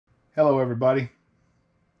Hello everybody.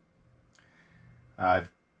 I've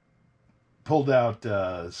pulled out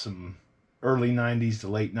some early 90s to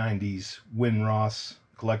late 90s Winross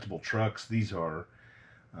collectible trucks. These are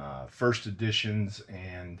first editions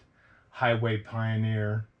and Highway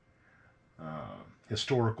Pioneer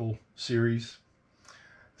historical series.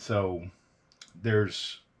 So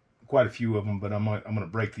there's quite a few of them, but I'm going to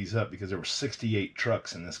break these up because there were 68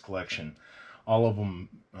 trucks in this collection. All of them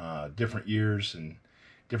different years and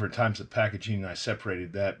different types of packaging. I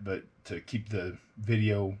separated that, but to keep the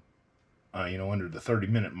video under the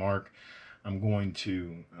 30-minute mark, I'm going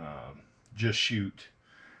to just shoot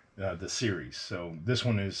the series. So this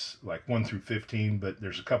one is like 1 through 15, but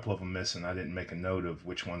there's a couple of them missing. I didn't make a note of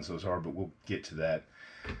which ones those are, but we'll get to that.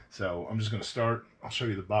 So I'm just going to start. I'll show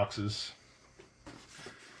you the boxes.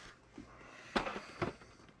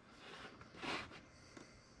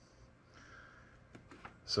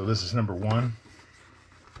 So this is number 1.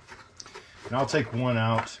 And I'll take one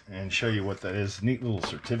out and show you what that is. Neat little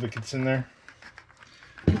certificates in there.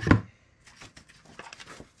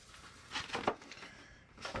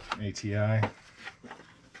 ATI.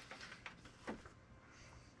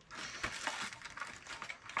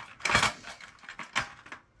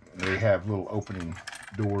 They have little opening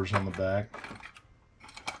doors on the back.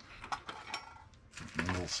 And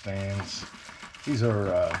little stands. These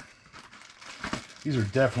are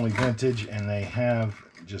definitely vintage, and they have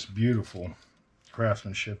just beautiful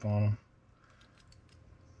craftsmanship on them.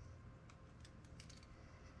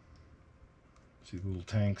 See little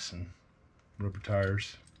tanks and rubber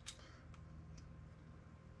tires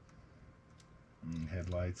and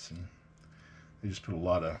headlights, and they just put a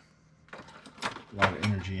lot of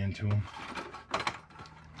energy into them.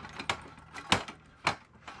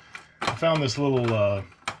 I found this little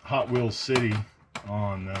Hot Wheels City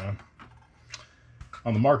on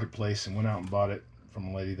the marketplace and went out and bought it from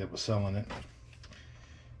a lady that was selling it,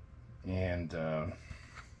 and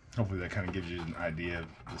hopefully that kind of gives you an idea of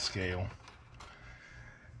the scale,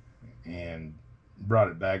 and brought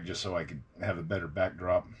it back just so I could have a better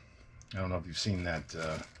backdrop. I don't know if you've seen that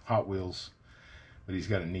Hot Wheels, but he's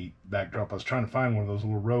got a neat backdrop. I was trying to find one of those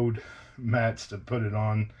little road mats to put it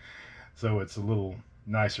on so it's a little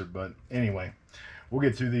nicer, but anyway, we'll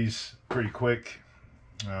get through these pretty quick.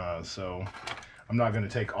 So I'm not going to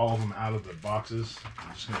take all of them out of the boxes.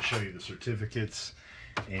 I'm just going to show you the certificates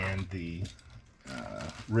and the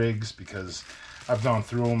rigs, because I've gone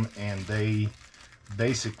through them and they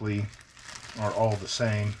basically are all the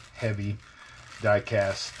same. Heavy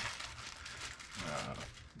die-cast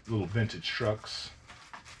little vintage trucks.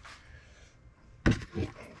 Okay,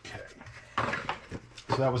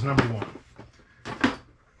 so that was number 1.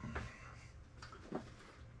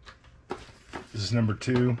 This is number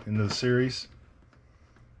 2 in the series.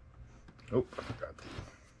 Oh, I forgot.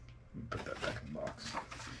 Let me put that back in the box.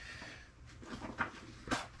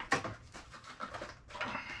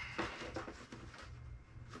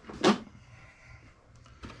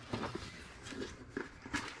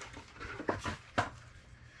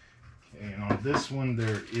 Okay, and on this one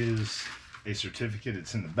there is a certificate.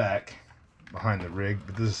 It's in the back behind the rig,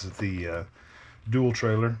 but this is the dual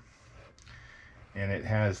trailer, and it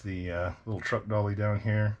has the little truck dolly down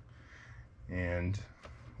here, and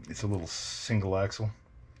it's a little single axle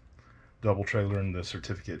double trailer, and the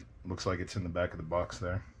certificate looks like it's in the back of the box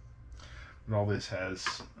there. But all this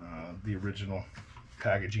has the original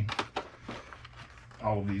packaging.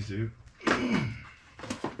 All of these do.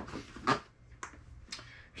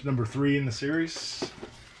 Here's number 3 in the series.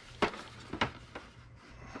 Try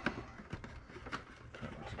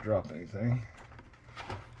not to drop anything.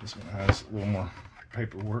 This one has a little more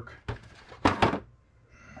paperwork.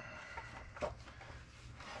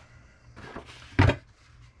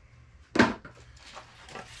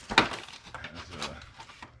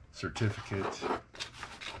 Certificate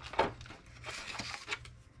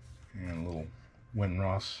and a little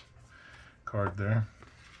Winross card there.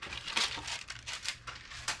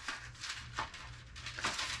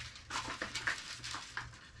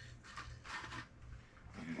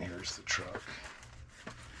 And here's the truck.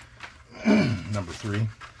 Number 3.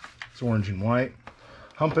 It's orange and white.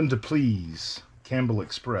 Humpin' to Please, Campbell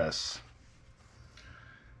Express.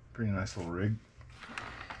 Pretty nice little rig.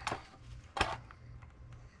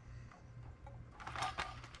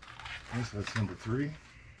 Okay, so that's number 3.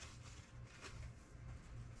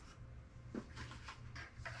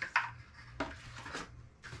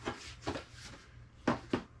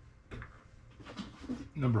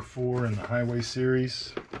 Number 4 in the Highway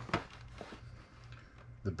series.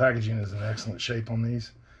 The packaging is in excellent shape on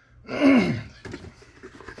these.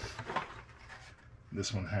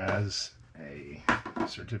 This one has a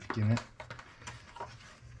certificate in it.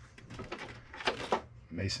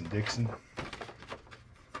 Mason Dixon.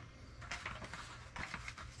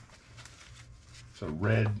 So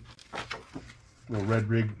little red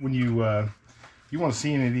rig. When you want to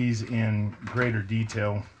see any of these in greater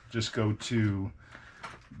detail, just go to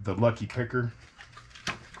the Lucky Picker.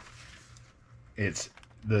 It's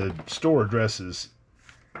the store address is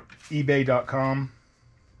ebay.com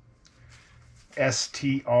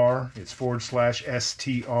STR. It's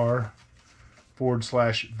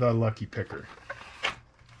 /STR/the Lucky Picker.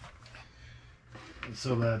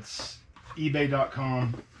 So that's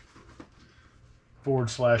ebay.com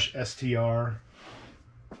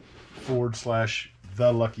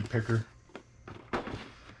 /STR/the Lucky Picker.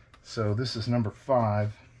 So this is number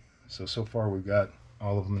 5. So far we've got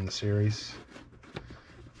all of them in the series.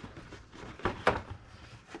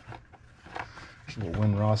 There's a little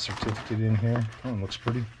Winross certificate in here. Oh, it looks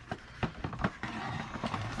pretty.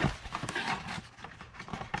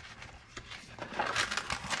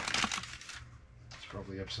 It's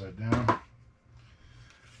probably upside down.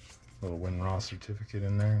 Little Winross certificate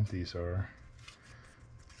in there. These are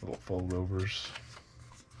little foldovers.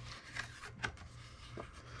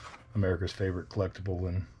 America's favorite collectible,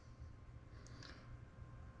 and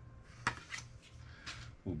a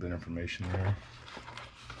little bit of information there.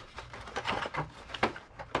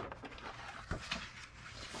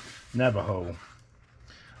 Navajo.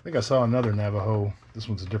 I think I saw another Navajo. This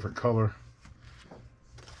one's a different color.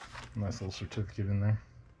 Nice little certificate in there.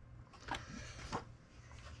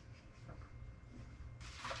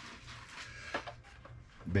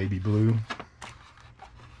 Baby blue.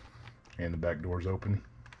 And the back door's open.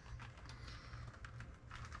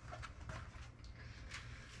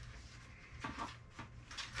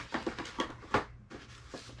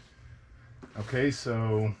 Okay,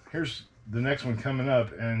 so here's the next one coming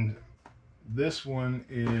up, and this one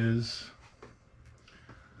is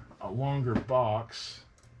a longer box,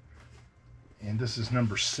 and this is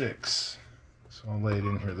number 6. So I'll lay it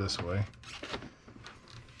in here this way.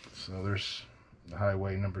 So there's the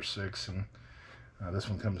highway number 6, and this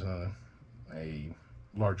one comes in a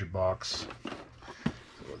larger box. So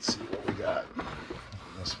let's see what we got on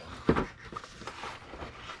this one.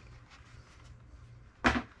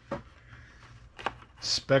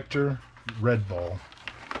 Spectre Red Ball.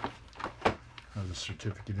 Has a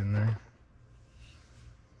certificate in there.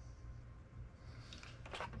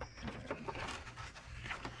 And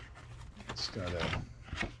it's got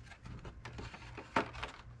I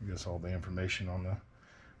guess all the information on the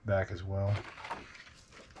back as well.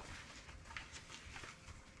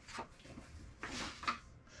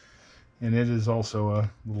 And it is also a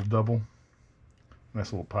little double.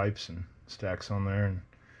 Nice little pipes and stacks on there, and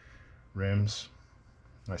rims.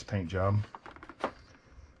 Nice paint job.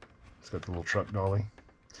 It's got the little truck dolly.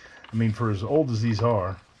 I mean, for as old as these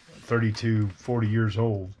are, 32, 40 years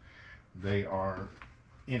old, they are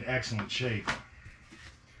in excellent shape.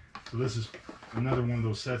 So this is another one of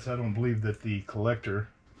those sets. I don't believe that the collector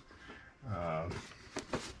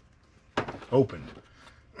opened.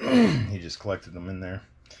 He just collected them in there.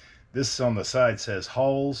 This on the side says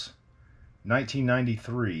Hall's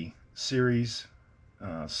 1993 Series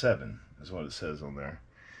 7 is what it says on there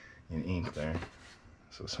in ink there.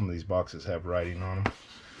 So some of these boxes have writing on them.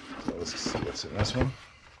 So let's see what's in this one.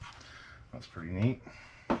 That's pretty neat.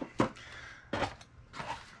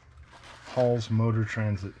 Hall's Motor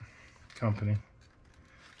Transit Company.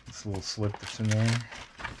 This little slip that's in there.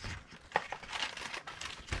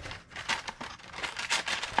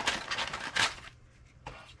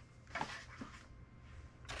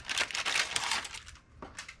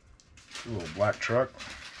 A little black truck.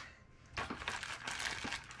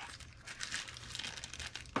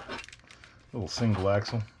 Little single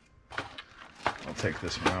axle. I'll take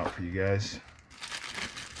this one out for you guys.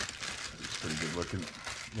 It's pretty good looking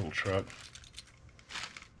little truck.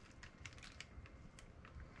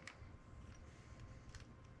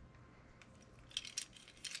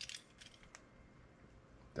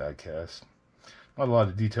 Die cast. Not a lot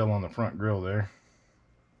of detail on the front grille there.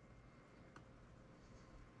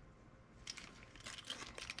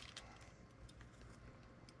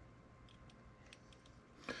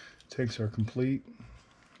 Takes are complete.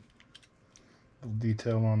 Little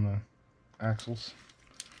detail on the axles.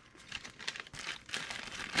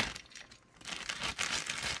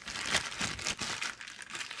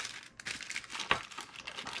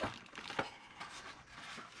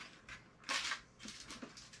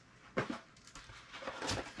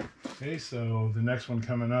 Okay, so the next one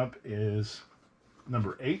coming up is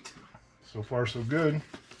number 8. So far, so good.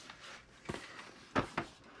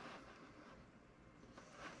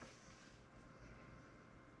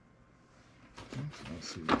 Let's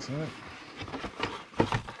see what's in it.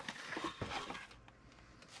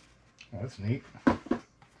 Oh, that's neat.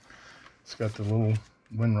 It's got the little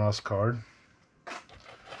Winross card.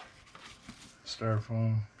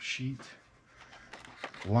 Styrofoam sheet.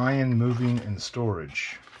 Lion moving and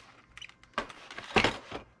storage.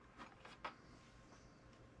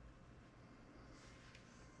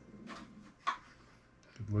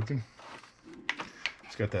 Good looking.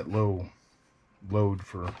 It's got that low load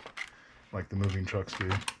for like the moving trucks do.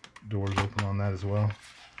 Doors open on that as well.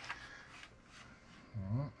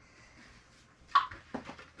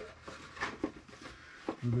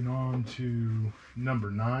 Moving on to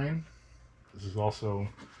number 9. This is also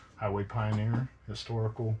Highway Pioneer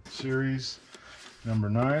Historical Series, number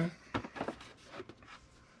 9.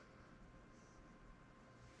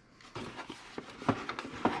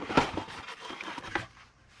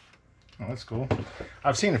 Oh, that's cool.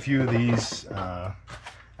 I've seen a few of these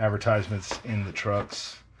advertisements in the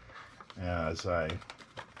trucks as I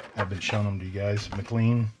have been showing them to you guys.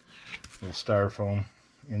 McLean, little styrofoam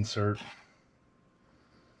insert.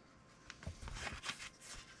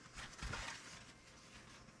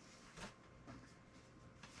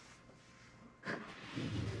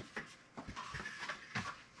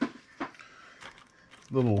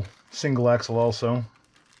 Little single axle also.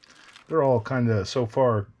 They're all kind of so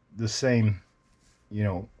far the same, you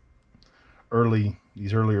know,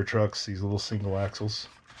 these earlier trucks, these little single axles.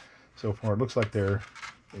 So far it looks like there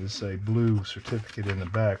is a blue certificate in the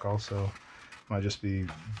back also. Might just be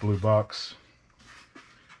blue box.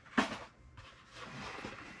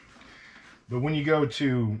 But when you go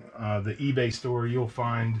to the eBay store, you'll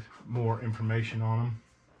find more information on them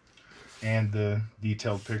and the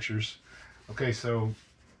detailed pictures. Okay, so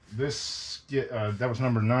this that was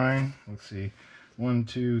number 9. Let's see, 1,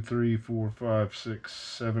 2, 3, 4, 5, 6,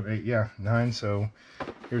 7, 8. Yeah, 9. So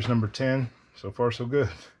here's number 10. So far, so good.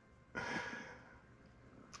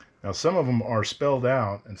 Now, some of them are spelled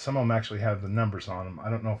out, and some of them actually have the numbers on them. I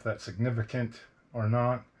don't know if that's significant or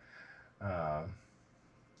not.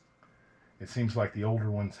 It seems like the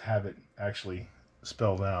older ones have it actually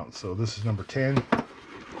spelled out. So this is number 10.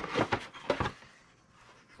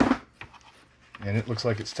 And it looks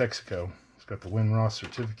like it's Texaco. It's got the Winross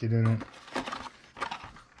certificate in it.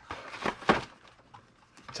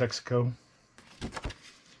 Texaco.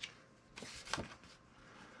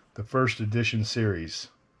 The first edition series.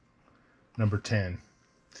 Number 10.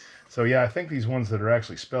 So yeah, I think these ones that are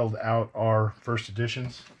actually spelled out are first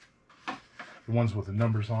editions. The ones with the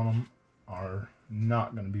numbers on them are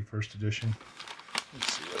not going to be first edition.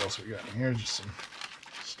 Let's see what else we got in here. Just some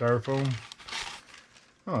styrofoam.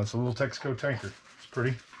 Oh, it's a little Texaco tanker. It's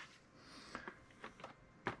pretty.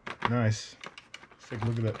 Nice. Let's take a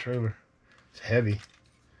look at that trailer. It's heavy.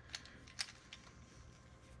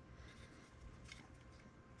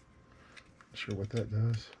 Not sure what that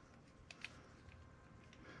does.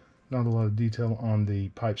 Not a lot of detail on the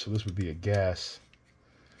pipe, so this would be a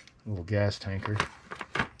little gas tanker.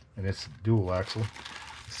 And it's dual axle.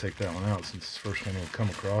 Let's take that one out since it's the first one we'll come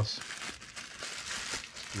across.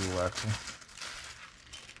 It's dual axle.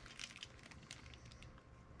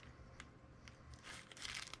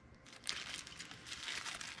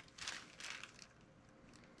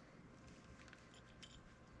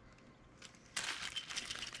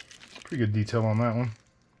 Pretty good detail on that one.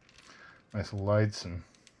 Nice little lights and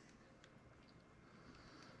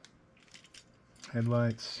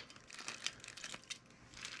headlights.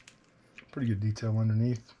 Pretty good detail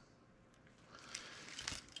underneath.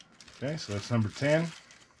 Okay, so that's number 10.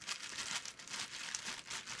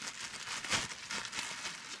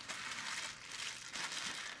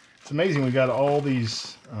 It's amazing we got all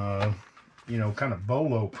these, you know, kind of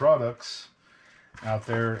BOLO products out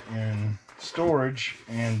there in storage,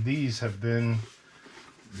 and these have been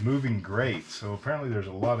moving great. So apparently there's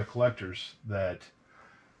a lot of collectors that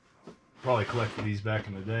probably collected these back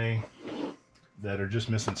in the day that are just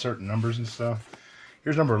missing certain numbers and stuff.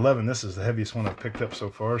 Here's number 11. This is the heaviest one I've picked up so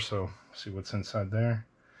far, so see what's inside there.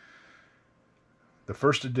 The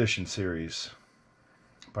first edition series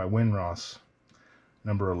by Winross,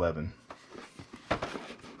 number 11.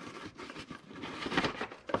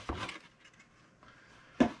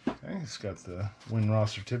 Okay, it's got the Winross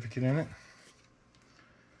certificate in it.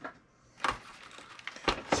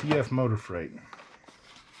 CF Motor Freight.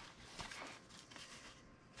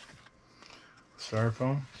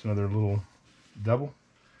 Styrofoam. It's another little double.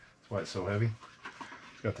 That's why it's so heavy.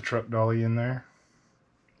 It's got the truck dolly in there.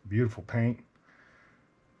 Beautiful paint.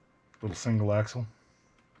 Little single axle.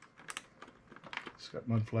 It's got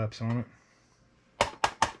mud flaps on it.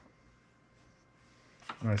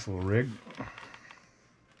 Nice little rig.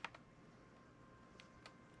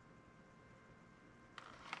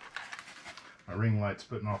 My ring light's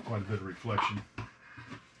putting off quite a bit of reflection.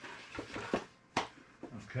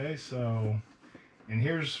 Okay, so, and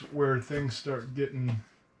here's where things start getting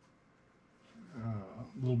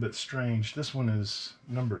a little bit strange. This one is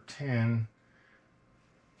number 10.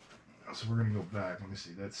 So we're going to go back. Let me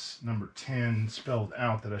see. That's number 10 spelled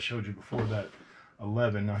out that I showed you before that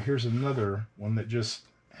 11. Now here's another one that just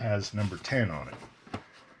has number 10 on it.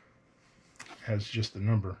 Has just the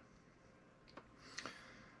number.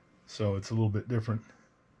 So it's a little bit different.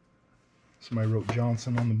 Somebody wrote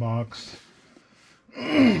Johnson on the box.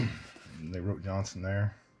 And they wrote Johnson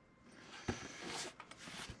there.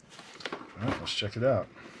 All right, let's check it out.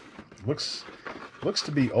 Looks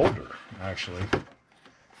to be older, actually,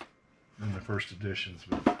 than the first editions,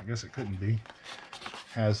 but I guess it couldn't be.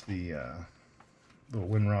 Has the little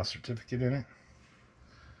Winross certificate in it.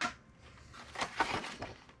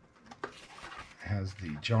 Has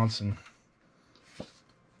the Johnson.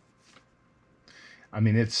 I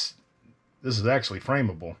mean, this is actually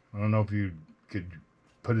frameable. I don't know if you could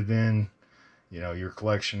put it in, your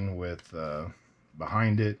collection with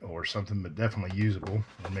behind it or something, but definitely usable.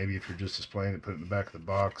 Or maybe if you're just displaying it, put it in the back of the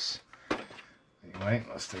box. Anyway,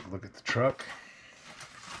 let's take a look at the truck.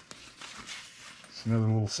 It's another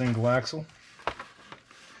little single axle.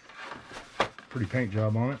 Pretty paint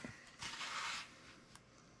job on it.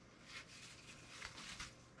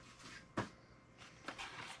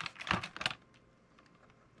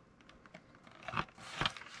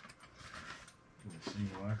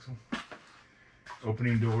 Single axle.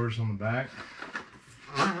 Opening doors on the back.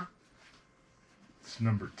 It's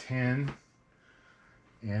number 10.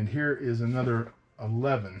 And here is another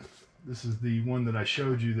 11. This is the one that I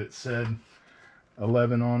showed you that said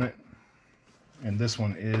 11 on it. And this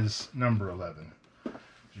one is number 11. As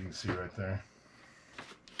you can see right there.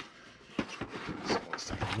 So let's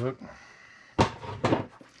take a look.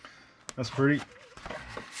 That's pretty.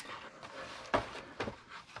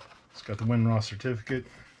 It's got the Winross certificate.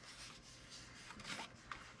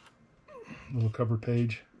 Little cover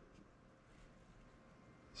page.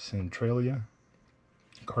 Centralia.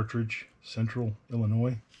 Cartridge, Central,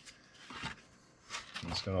 Illinois.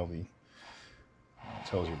 And it's got all the,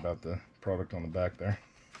 tells you about the product on the back there.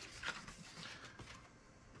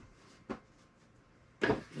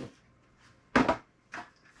 Alright,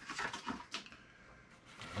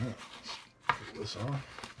 let's put this on.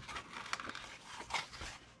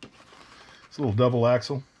 It's a little double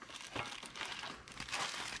axle.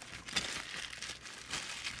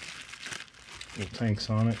 Little tanks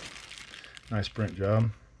on it. Nice print job.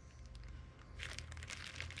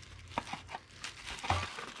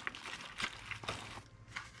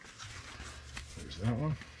 There's that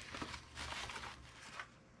one.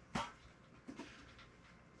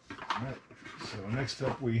 Alright, so next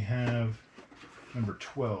up we have number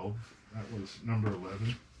 12. That was number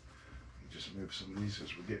 11. Just move some of these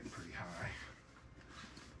because we're getting pretty high.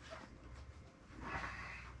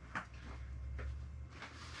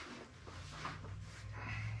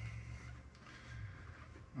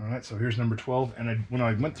 Alright, so here's number 12, and when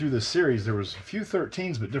I went through this series, there was a few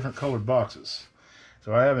 13s, but different colored boxes.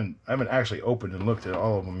 So I haven't actually opened and looked at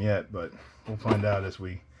all of them yet, but we'll find out as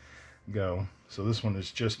we go. So this one is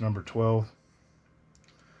just number 12,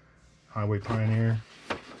 Highway Pioneer,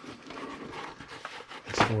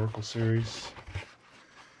 Historical Series.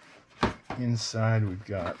 Inside we've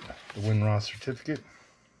got the Winross certificate,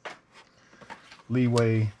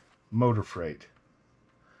 Leeway Motor Freight.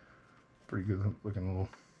 Pretty good looking little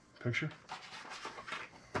picture.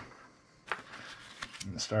 And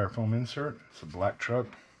the styrofoam insert. It's a black truck.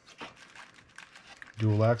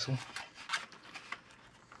 Dual axle.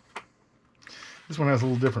 This one has a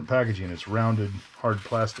little different packaging. It's rounded, hard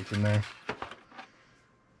plastic in there.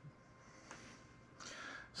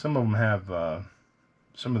 Some of them have,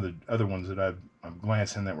 some of the other ones that I've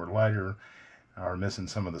glanced in that were lighter are missing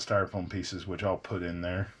some of the styrofoam pieces, which I'll put in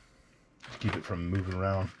there to keep it from moving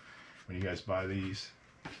around when you guys buy these.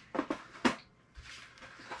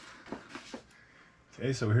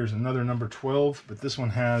 Okay, so here's another number 12, but this one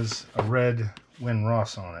has a red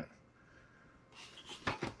Winross on it.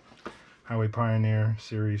 Highway Pioneer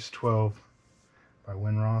Series 12 by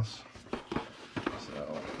Winross.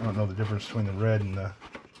 So I don't know the difference between the red and the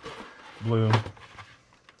blue. I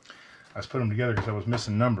just put them together because I was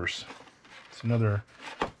missing numbers. It's another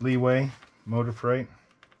Leeway Motor Freight,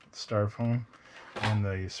 styrofoam, and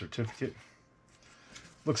the certificate.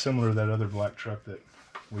 Looks similar to that other black truck that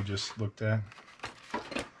we just looked at.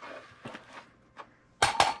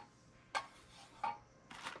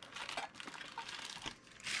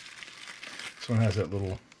 This one has that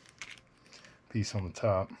little piece on the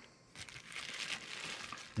top.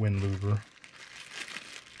 Wind louver.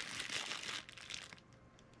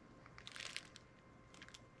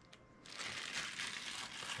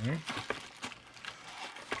 Okay.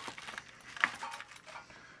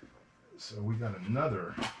 So we got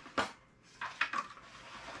another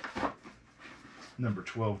number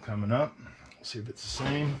 12 coming up. We'll see if it's the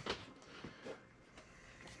same.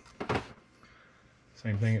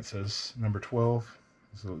 Same thing, it says number 12.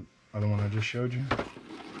 This is the other one I just showed you.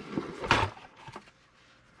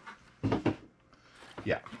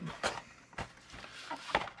 Yeah.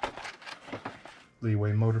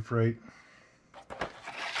 Leeway motor freight.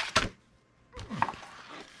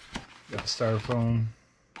 Got the styrofoam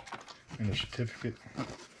and a certificate.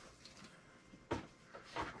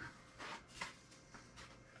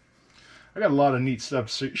 I got a lot of neat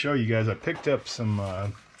stuff to show you guys. I picked up some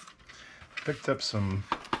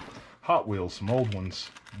Hot Wheels, some old ones,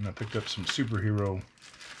 and I picked up some superhero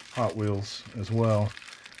Hot Wheels as well.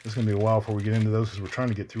 It's going to be a while before we get into those because we're trying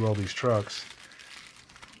to get through all these trucks.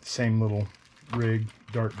 Same little rig,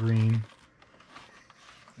 dark green,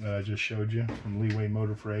 that I just showed you from Leeway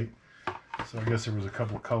Motor Freight. So I guess there was a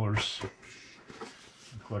couple of colors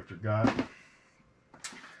the collector got.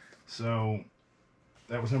 So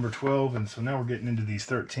that was number 12, and so now we're getting into these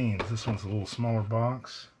 13s. This one's a little smaller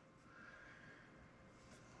box.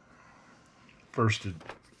 First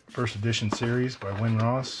edition series by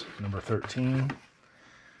Winross, number 13.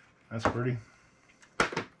 That's pretty.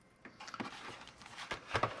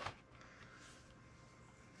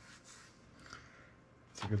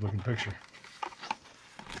 It's a good looking picture.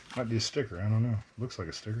 Might be a sticker, I don't know. Looks like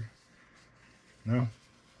a sticker. No,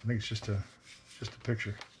 I think it's just a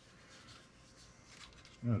picture.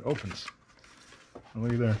 Oh, it opens. Oh,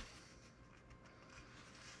 look at there.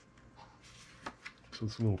 So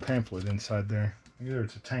it's a little pamphlet inside there. Look at there,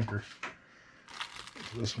 it's a tanker.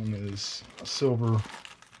 So this one is a silver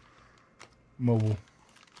mobile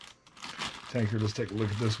tanker. Let's take a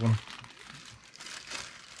look at this one.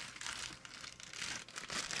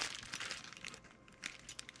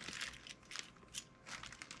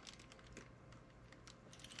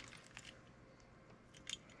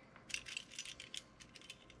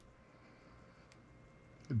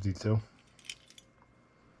 Good detail.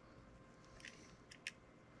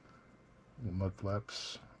 Little mud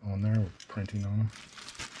flaps on there with printing on them.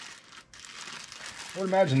 I would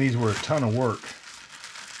imagine these were a ton of work.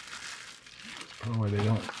 Probably they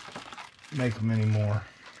don't make them anymore.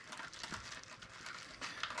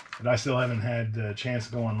 But I still haven't had a chance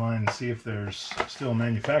to go online and see if there's still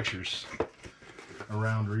manufacturers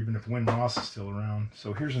around, or even if Winross is still around.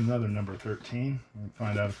 So here's another number 13. We'll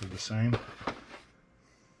find out if they're the same.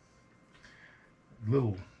 A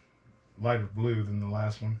little lighter blue than the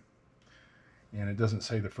last one. And it doesn't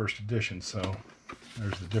say the first edition, so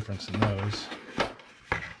there's the difference in those.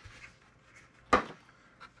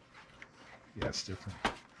 Yeah, it's different.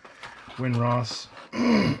 Winross,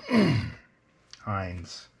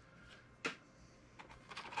 Heinz.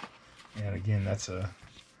 And again, it's a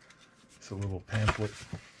little pamphlet.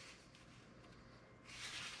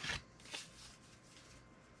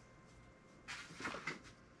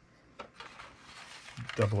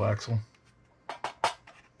 Double axle.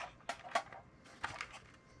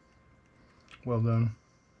 Well done.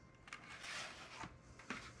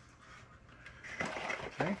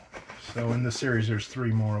 Okay, so in this series there's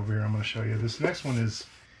 3 more over here I'm going to show you. This next one is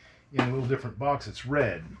in a little different box. It's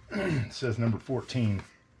red. It says number 14.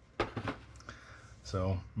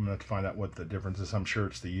 So I'm going to have to find out what the difference is. I'm sure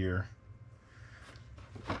it's the year.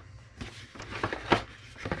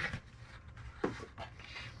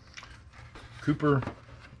 Cooper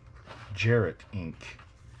Jarrett ink.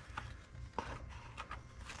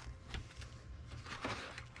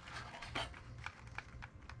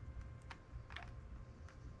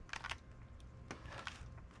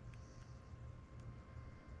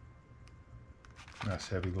 Nice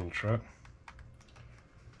heavy little truck.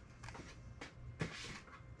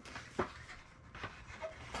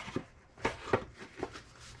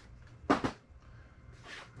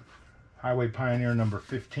 Highway Pioneer number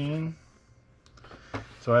 15.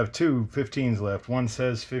 So I have 2 15s left. One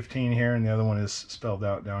says 15 here and the other one is spelled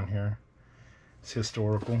out down here. It's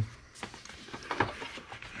historical.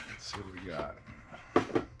 Let's see what we got.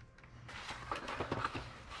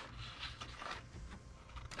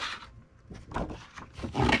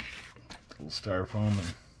 Styrofoam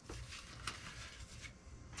and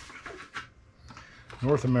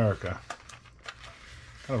North America.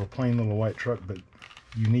 Kind of a plain little white truck, but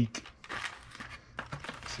unique.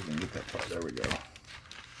 Let's see if we can get that part. There we go.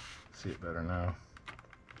 See it better now.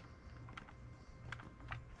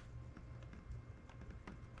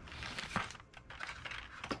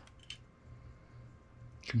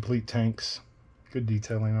 Complete tanks. Good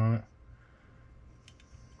detailing on it.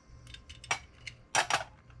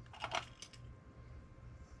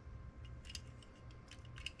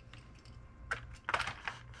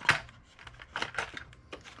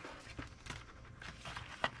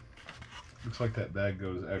 Looks like that bag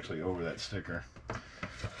goes actually over that sticker.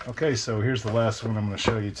 Okay, so here's the last one I'm going to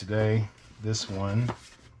show you today. This one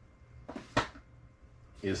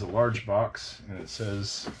is a large box, and it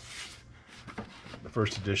says the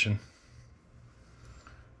first edition,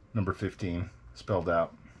 number 15, spelled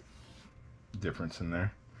out. Difference in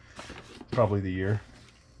there. Probably the year.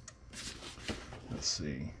 Let's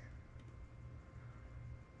see.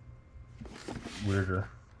 Weirder.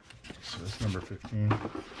 So it's number 15.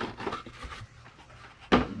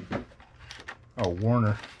 Oh,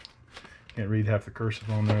 Warner. Can't read half the cursive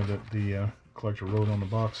on there that the collector wrote on the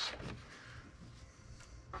box.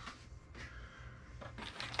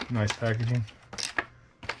 Nice packaging.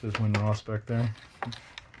 Says Winross back there.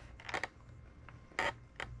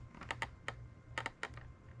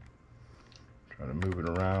 Try to move it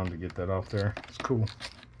around to get that off there. It's cool.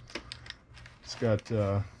 It's got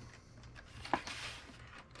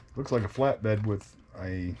looks like a flatbed with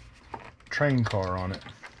a train car on it.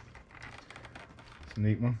 It's a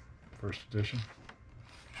neat one. First edition.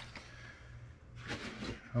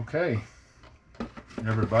 Okay,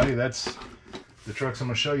 everybody, that's the trucks I'm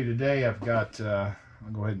going to show you today. I've got, I'll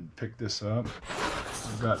go ahead and pick this up.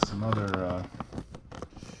 I've got some other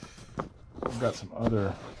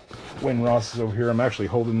Winrosses over here. I'm actually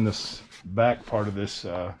holding this back part of this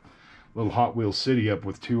little Hot Wheels City up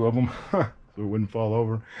with two of them so it wouldn't fall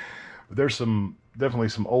over. But there's definitely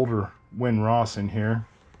some older Winross in here.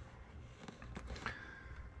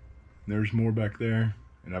 There's more back there.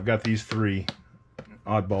 And I've got these three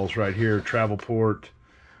oddballs right here: Travelport,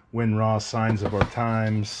 Winross, Signs of Our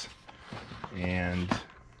Times, and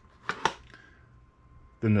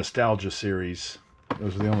the Nostalgia series.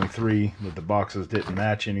 Those are the only three that the boxes didn't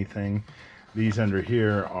match anything. These under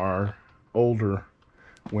here are older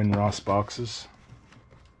Winross boxes.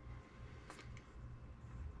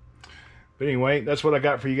 But anyway, that's what I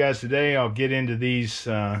got for you guys today. I'll get into these.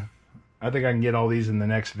 I think I can get all these in the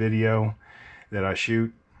next video that I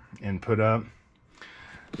shoot and put up.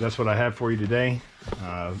 That's what I have for you today.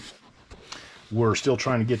 We're still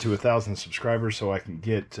trying to get to 1,000 subscribers so I can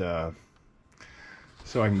get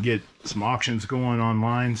some auctions going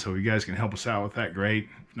online. So you guys can help us out with that, great.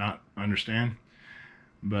 If not, understand.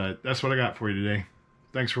 But that's what I got for you today.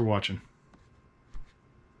 Thanks for watching.